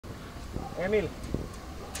Emil!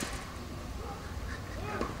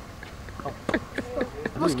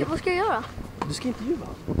 Vad ska jag göra? Du ska intervjua.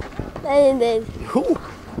 Nej. Jo!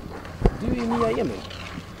 Du är nya Emil.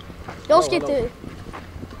 Jag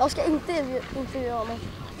ska inte intervjua honom.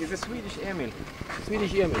 He's the Swedish Emil.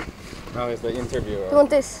 Swedish Emil. Now he's the interviewer. You want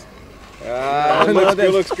this?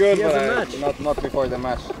 Looks good, He has a but match. not before the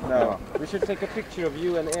match. No. We should take a picture of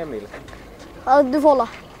you and Emil. Ja, du får hålla.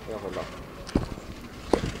 Jag håller.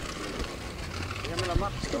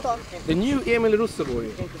 The new Emil Ruusuvuori.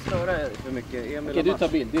 Jag ska inte störa för mycket. Emil Okay, du tar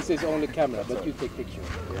bild. This is only camera, but you take picture.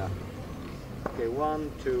 Yeah. Okay, 1,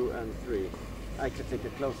 2 and 3. I can take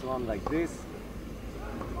a close one like this.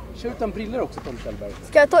 Kör utan briller också, Tom Kjellberg.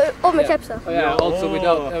 Ska jag ta av mig kepsen? Oh, yeah, also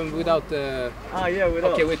without without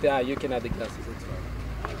without. Okay, with you can add the glasses. It's fine.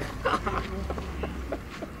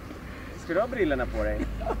 Ska du ha brillorna på dig?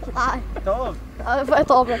 Nej. Ta av. Ja, då får jag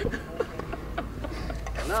ta av mig.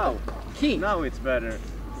 Now it's better.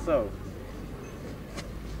 So.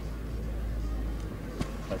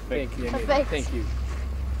 Thank you, Emil. Perfekt. Thank you.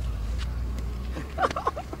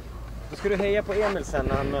 Då ska du heja på Emil sen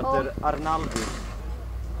när han möter Arnaldo.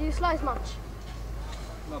 Do you slice much?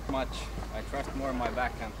 Not much. I trust more my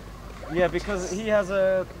backhand. Yeah, because he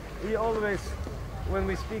always, when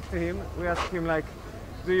we speak to him, we ask him like,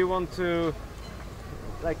 do you want to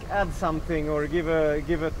like add something or give a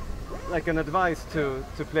like an advice to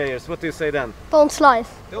players? What do you say then? Don't slice.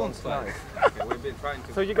 Don't slice. Okay, we've been trying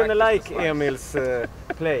to. So you're gonna like practice the slice. Emil's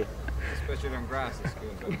play? Especially on grass is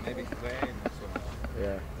good, but maybe clay not so much.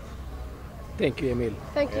 Yeah. Thank you, Emil.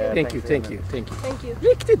 Thank you. Yeah. Thank you, Thanks, thank Emil. you, thank you. Thank you.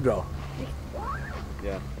 Riktigt bra.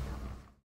 Yeah.